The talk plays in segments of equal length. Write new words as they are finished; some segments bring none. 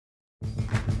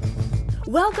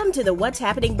Welcome to the What's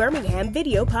Happening Birmingham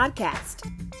video podcast.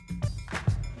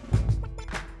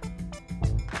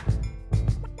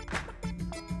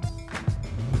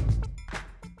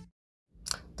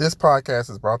 This podcast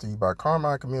is brought to you by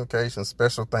Carmine Communications.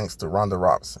 Special thanks to Rhonda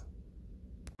Robinson.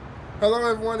 Hello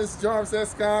everyone, it's Jarvis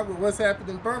S. Scott with What's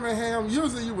Happening Birmingham.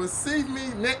 Usually you will see me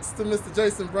next to Mr.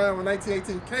 Jason Brown with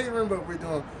 1918 Catering, but we're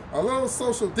doing a little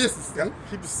social distancing.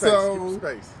 Keep the space, keep the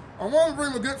space. I want to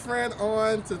bring a good friend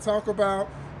on to talk about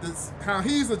this, how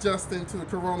he's adjusting to the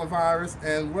coronavirus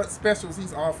and what specials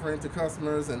he's offering to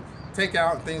customers and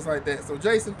takeout and things like that. So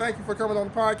Jason, thank you for coming on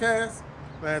the podcast.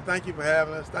 Man, thank you for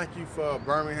having us. Thank you for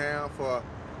Birmingham for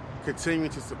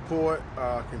continuing to support,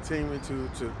 continuing to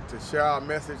share our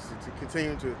message, to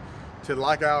continue to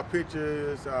like our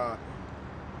pictures.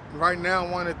 Right now,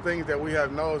 one of the things that we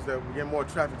have noticed that we get more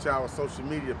traffic to our social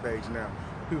media page now.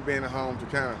 People being at home to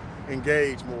kind of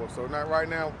engage more. So right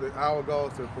now, our goal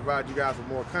is to provide you guys with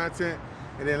more content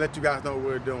and then let you guys know what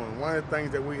we're doing. One of the things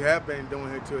that we have been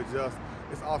doing here to adjust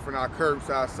is offering our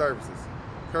curbside services.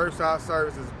 Curbside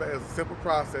service is a simple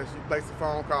process. You place a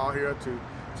phone call here to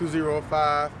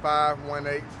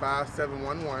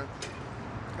 205-518-5711,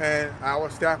 and our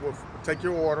staff will take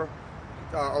your order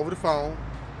over the phone.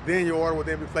 Then your order will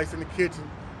then be placed in the kitchen,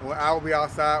 and I will be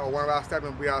outside, or one of our staff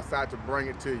will be outside to bring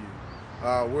it to you.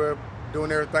 We're doing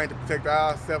everything to protect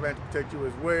ourselves and to protect you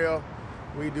as well.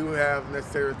 We do have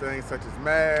necessary things such as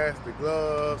masks, the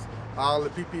gloves, all the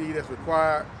PPE that's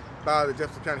required by the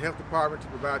Jefferson County Health Department to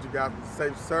provide you guys with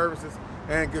safe services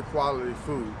and good quality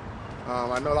food.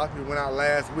 I know a lot of people went out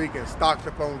last week and stocked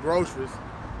up on groceries,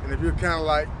 and if you're kind of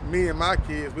like me and my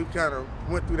kids, we kind of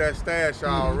went through that stash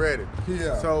already.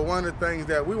 Yeah. So one of the things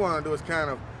that we want to do is kind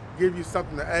of give you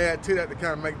something to add to that to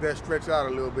kind of make that stretch out a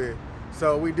little bit.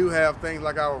 So we do have things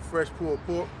like our fresh pulled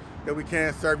pork that we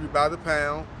can serve you by the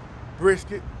pound,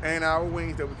 brisket, and our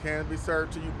wings that we can be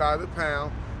served to you by the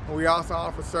pound. And we also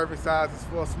offer serving sizes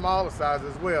for smaller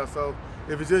sizes as well. So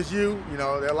if it's just you, there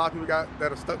are a lot of people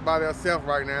that are stuck by themselves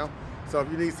right now. So if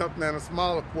you need something in a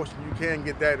smaller portion, you can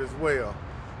get that as well.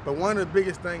 But one of the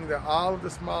biggest things that all of the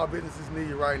small businesses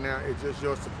need right now is just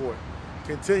your support.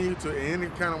 Continue to, in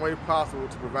any kind of way possible,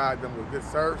 to provide them with good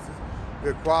services,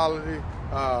 good quality,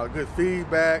 good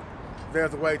feedback.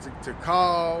 There's a way to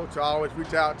call, to always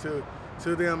reach out to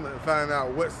them and find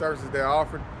out what services they're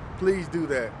offering. Please do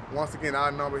that. Once again, our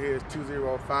number here is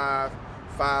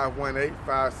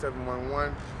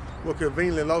 205-518-5711. We're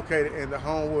conveniently located in the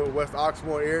Homewood, West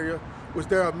Oxmoor area, which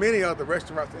there are many other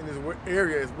restaurants in this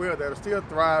area as well that are still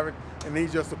thriving and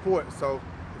need your support. So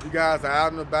if you guys are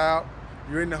out and about,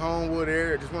 you're in the Homewood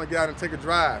area, just want to get out and take a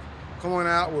drive, come on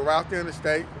out. We're out there in the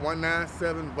state,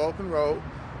 197 Vulcan Road,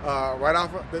 right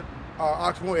off of the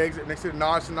Oxmoor exit next to the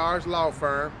Norris Law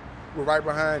Firm. We're right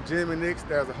behind Jim and Nick's.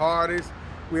 There's a Hardee's.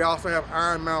 We also have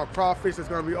Iron Mountain Crawfish that's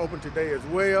going to be open today as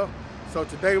well. So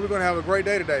today we're going to have a great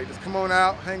day today. Just come on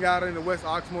out, hang out in the West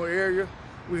Oxmoor area.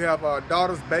 We have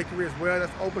Daughter's Bakery as well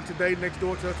that's open today next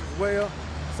door to us as well.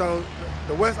 So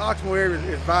the West Oxmoor area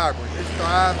is vibrant. It's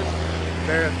thriving.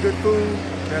 There's good food,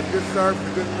 there's good service,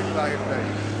 and good people out here today.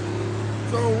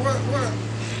 So what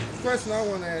question I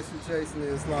want to ask you, Jason,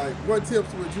 is like, what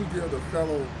tips would you give the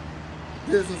fellow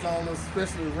business owners,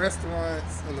 especially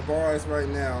restaurants and the bars right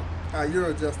now, how you're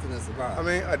adjusting and surviving? I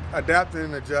mean, adapting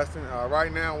and adjusting.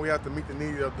 Right now, we have to meet the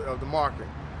need of the market,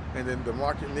 and then the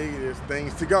market need is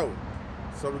things to go.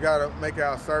 So we got to make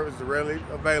our services readily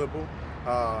available,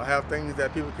 have things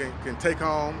that people can take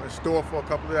home and store for a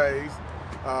couple of days,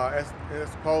 as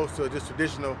opposed to just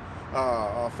traditional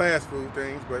fast food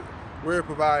things. But we're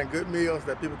providing good meals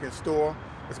that people can store.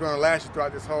 It's going to last you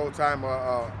throughout this whole time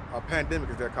a pandemic,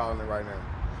 as they're calling it right now.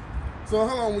 So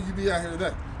how long will you be out here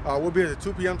today? We'll be at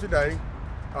 2 p.m. today,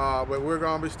 but we're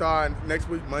going to be starting next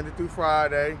week, Monday through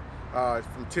Friday,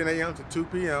 from 10 a.m. to 2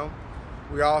 p.m.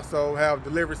 We also have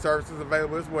delivery services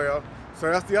available as well. So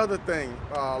that's the other thing.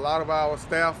 A lot of our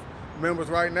staff members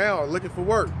right now are looking for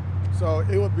work. So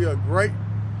it would be a great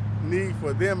need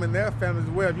for them and their families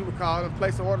as well if you would call and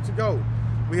place an order to go.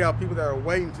 We have people that are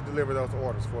waiting to deliver those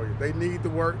orders for you. They need the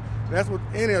work. That's with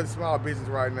any of the small business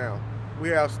right now. We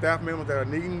have staff members that are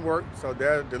needing work, so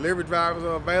their delivery drivers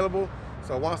are available.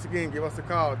 So once again, give us a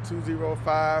call,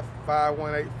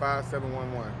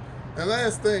 205-518-5711. And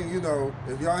last thing, if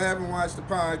y'all haven't watched the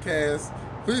podcast,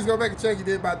 please go back and check. You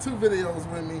did about 2 videos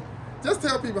with me. Just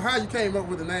tell people how you came up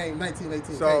with the name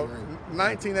 1918 So Catering.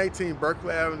 1918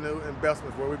 Berkeley Avenue in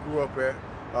Bessemer, where we grew up at.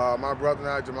 My brother and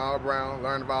I, Jamal Brown,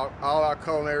 learned about all our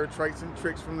culinary traits and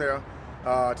tricks from there.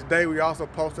 Today we also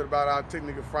posted about our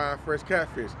technique of frying fresh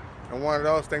catfish. And one of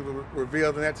those things was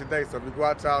revealed in that today. So if you go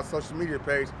out to our social media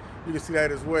page, you can see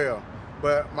that as well.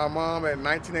 But my mom at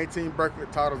 1918 Berkeley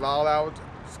taught us all our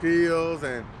skills,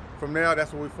 and from there,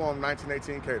 that's when we formed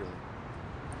 1918 Catering.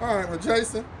 All right, well,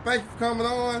 Jason, thank you for coming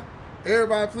on.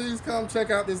 Everybody, please come check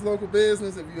out this local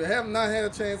business. If you have not had a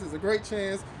chance, it's a great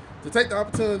chance to take the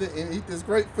opportunity and eat this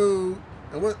great food.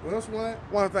 And what else you want?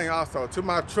 One thing also, to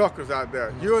my truckers out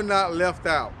there, you're not left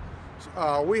out.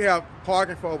 We have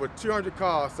parking for over 200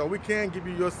 cars, so we can give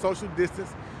you your social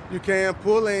distance. You can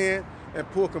pull in and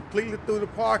pull completely through the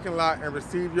parking lot and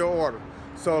receive your order.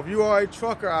 So if you are a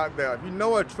trucker out there, if you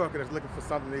know a trucker that's looking for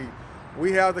something to eat,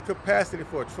 we have the capacity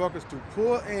for truckers to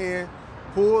pull in,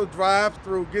 drive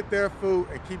through, get their food,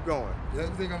 and keep going. Yeah,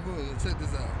 you think I'm moving? Check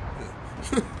this out.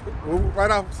 Yeah. We're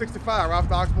right off 65, right off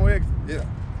the Oxmoor exit. Yeah.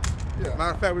 Yeah.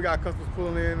 Matter of fact, we got customers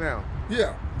pulling in now.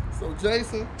 Yeah. So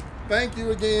Jason, thank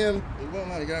you again. It wasn't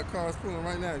like you got cars pulling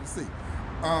right now, you see.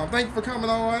 Thank you for coming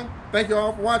on. Thank you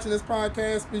all for watching this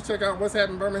podcast. Please check out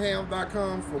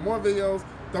what'shappenedbirmingham.com for more videos.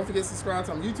 Don't forget to subscribe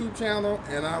to our YouTube channel,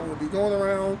 and I will be going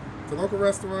around to local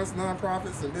restaurants,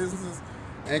 nonprofits, and businesses,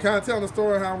 and kind of telling the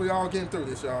story how we all getting through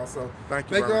this, y'all. So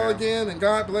thank you all again, and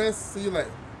God bless. See you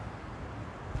later.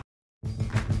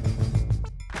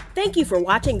 Thank you for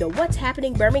watching the What's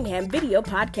Happening Birmingham video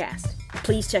podcast.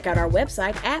 Please check out our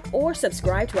website, app, or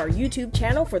subscribe to our YouTube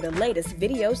channel for the latest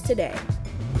videos today.